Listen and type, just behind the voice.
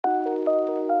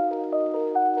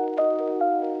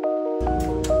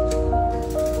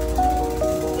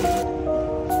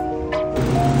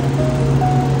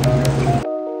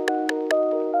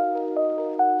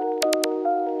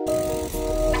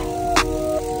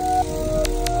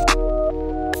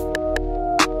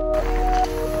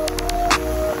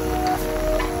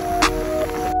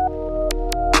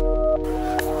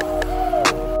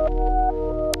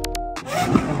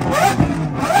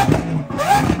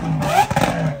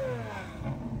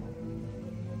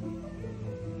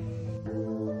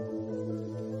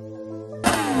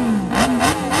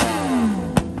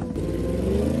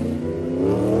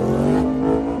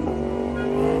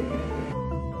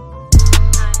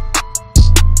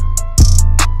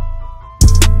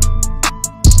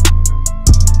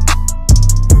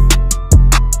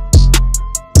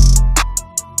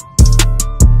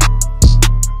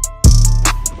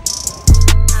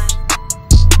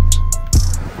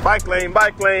Bike lane,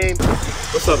 bike lane.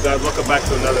 What's up, guys? Welcome back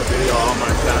to another video on my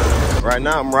channel. Right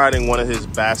now, I'm riding one of his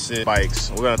BASSET bikes.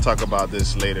 We're gonna talk about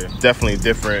this later. Definitely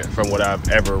different from what I've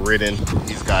ever ridden.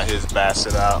 He's got his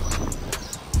BASSET out.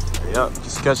 Yep,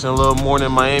 just catching a little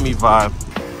morning Miami vibe.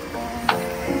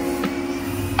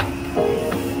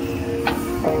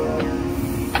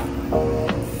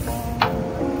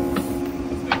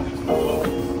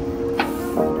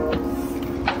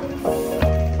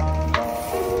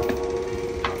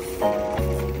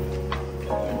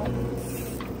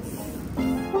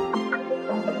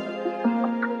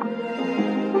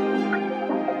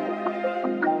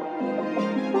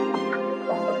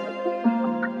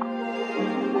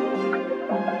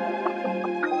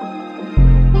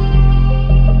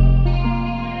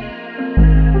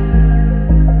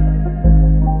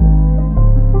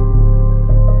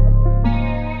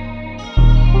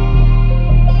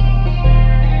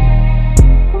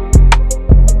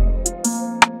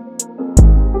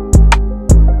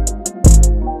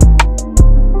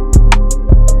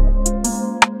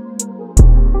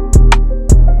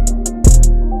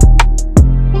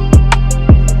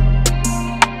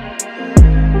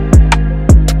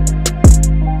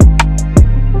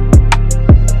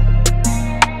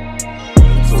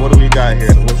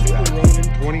 RONIN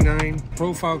 29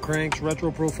 profile cranks,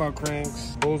 retro profile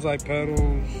cranks, bullseye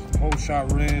pedals, whole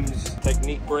shot rims,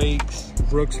 technique brakes,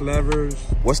 Brooks levers.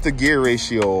 What's the gear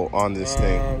ratio on this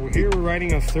thing? Here we're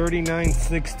riding a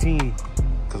 39/16.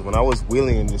 Because when I was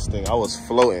wheeling in this thing, I was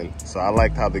floating. So I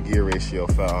liked how the gear ratio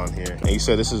felt on here. And you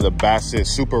said this is a BASSET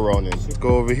Super RONIN. Let's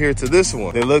go over here to this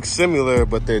one. They look similar,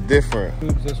 but they're different.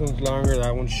 This one's longer,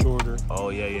 that one's shorter. Oh,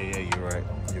 yeah, you're right.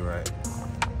 You're right.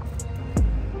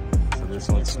 So this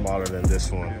one's smaller than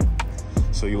this one.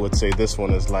 So you would say this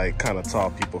one is like kind of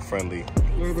tall, people friendly.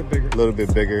 A little bit bigger. A little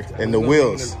bit bigger. And the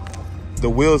wheels. The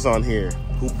wheels on here.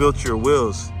 Who built your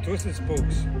wheels? Twisted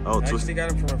spokes. Oh, I actually got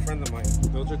them from a friend of mine.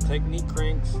 Those are technique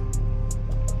cranks,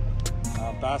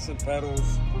 BASSET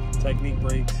pedals, technique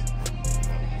brakes.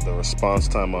 The response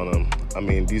time on them. I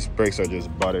mean, these brakes are just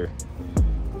butter.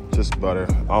 Just butter.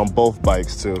 On both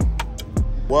bikes too.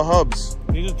 What hubs?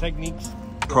 These are techniques.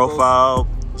 Profile,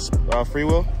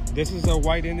 freewheel? This is a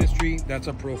white industry, that's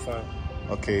a profile.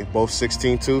 Okay, both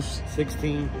 16 tooths?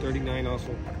 16, 39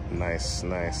 also. Nice,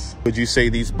 nice. Would you say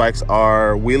these bikes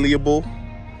are wheeliable?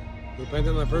 Depends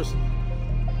on the person.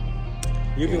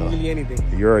 You can wheelie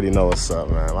anything. You already know what's up,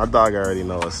 man. My dog already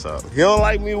know what's up. He don't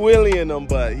like me wheeling them,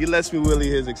 but he lets me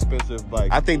wheelie his expensive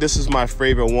bike. I think this is my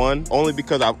favorite one, only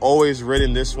because I've always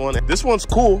ridden this one. This one's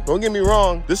cool, don't get me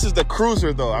wrong. This is the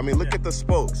cruiser though. I mean, look at the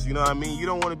spokes, you know what I mean? You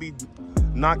don't want to be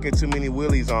knocking too many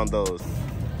wheelies on those.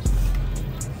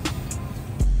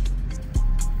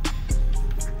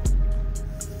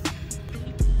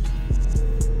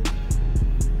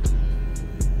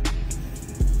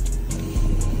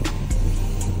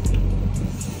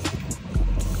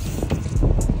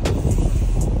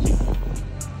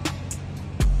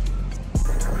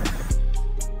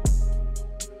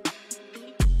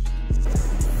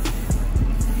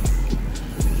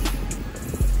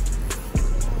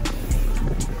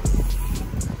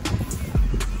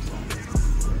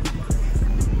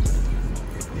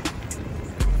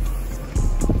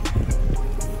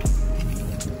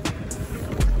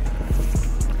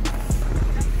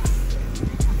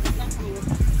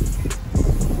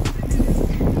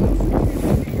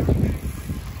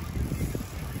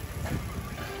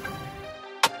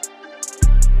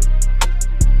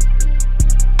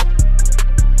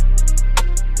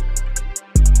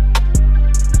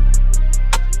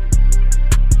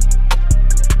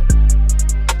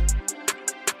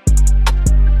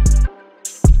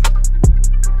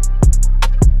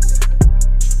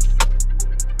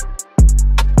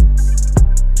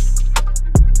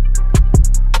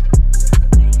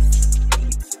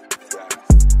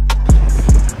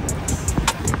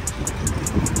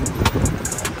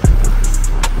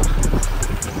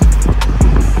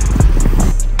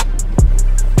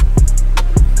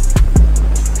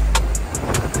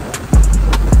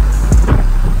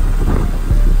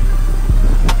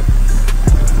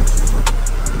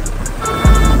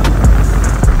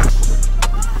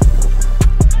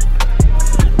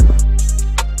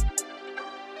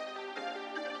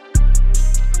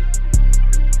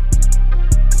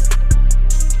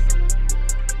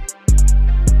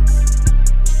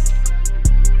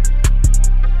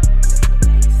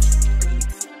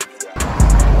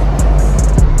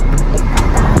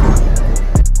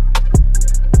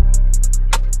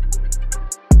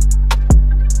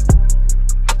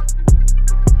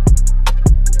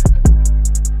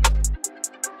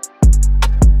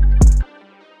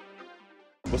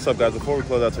 up, guys? Before we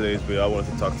close out today's video, I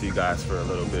wanted to talk to you guys for a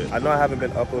little bit. I know I haven't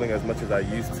been uploading as much as I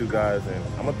used to, guys, and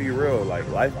I'm gonna be real, like,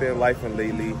 life been lifing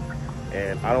lately,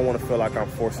 and I don't want to feel like I'm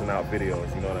forcing out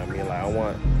videos, you know what I mean? Like, I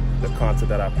want the content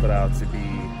that I put out to be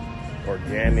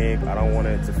organic. I don't want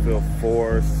it to feel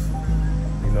forced.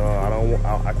 You know,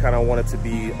 I kind of want it to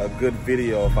be a good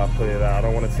video if I put it out. I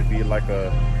don't want it to be like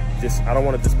I don't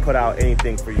want to just put out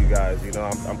anything for you guys, you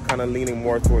know? I'm kind of leaning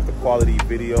more towards the quality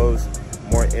videos,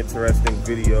 more interesting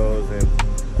videos,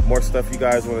 and more stuff you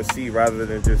guys want to see rather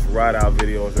than just ride out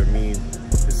videos or me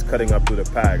just cutting up through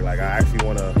the pack. Like, I actually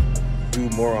want to do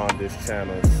more on this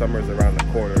channel. Summer's around the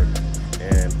corner,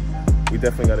 and we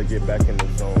definitely got to get back in the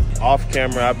zone. Off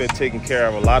camera, I've been taking care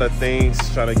of a lot of things,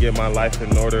 trying to get my life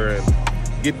in order and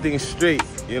get things straight.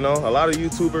 You know, a lot of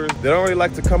YouTubers, they don't really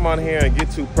like to come on here and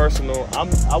get too personal.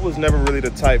 I was never really the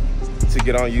type to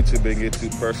get on YouTube and get too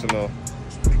personal.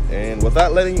 And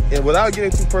without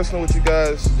getting too personal with you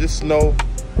guys, just know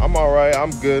I'm all right,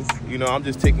 I'm good. You know, I'm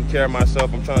just taking care of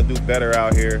myself. I'm trying to do better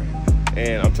out here,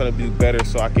 and I'm trying to do better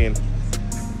so I can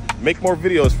make more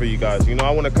videos for you guys. You know,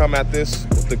 I want to come at this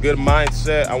with a good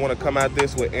mindset. I want to come at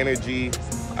this with energy.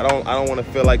 I don't want to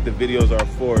feel like the videos are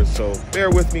forced. So bear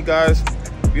with me, guys.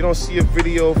 If you don't see a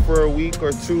video for a week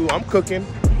or two, I'm cooking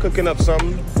up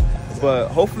something. But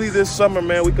hopefully this summer,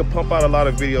 man, we could pump out a lot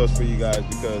of videos for you guys,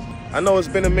 because I know it's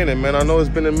been a minute, man. I know it's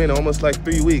been a minute, almost like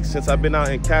 3 weeks since I've been out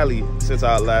in Cali since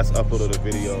I last uploaded a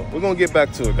video. We're gonna get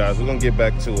back to it, guys. We're gonna get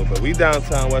back to it. But we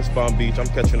downtown West Palm Beach. I'm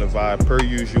catching a vibe per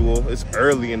usual. It's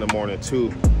early in the morning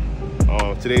too.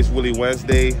 Today's Willy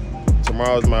Wednesday.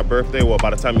 Tomorrow's my birthday. Well, by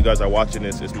the time you guys are watching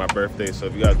this, it's my birthday. So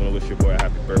if you guys want to wish your boy a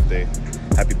happy birthday,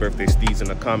 Steez, in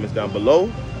the comments down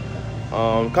below.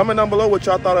 Comment down below what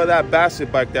y'all thought of that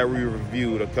BASSET bike that we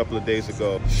reviewed a couple of days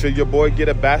ago. Should your boy get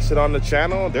a BASSET on the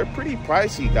channel? They're pretty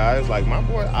pricey, guys. Like, my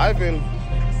boy Ivan,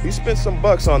 he spent some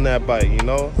bucks on that bike, you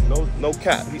know? No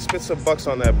cap. He spent some bucks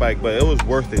on that bike, but it was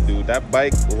worth it, dude. That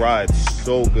bike rides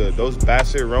so good. Those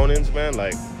BASSET RONINs, man,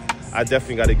 like, I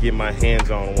definitely got to get my hands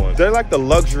on one. They're like the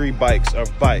luxury bikes of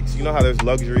bikes. You know how there's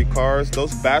luxury cars?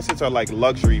 Those BASSETs are like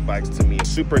luxury bikes to me.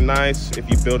 Super nice if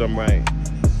you build them right.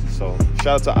 So shout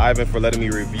out to Ivan for letting me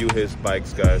review his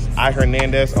bikes, guys.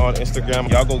 Hernandez on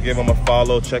Instagram. Y'all go give him a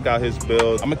follow. Check out his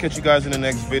build. I'm gonna catch you guys in the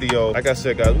next video. Like I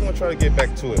said, guys, we're gonna try to get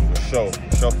back to it for sure.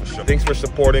 Thanks for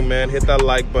supporting, man. Hit that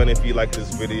like button if you like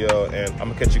this video, and I'm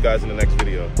gonna catch you guys in the next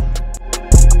video.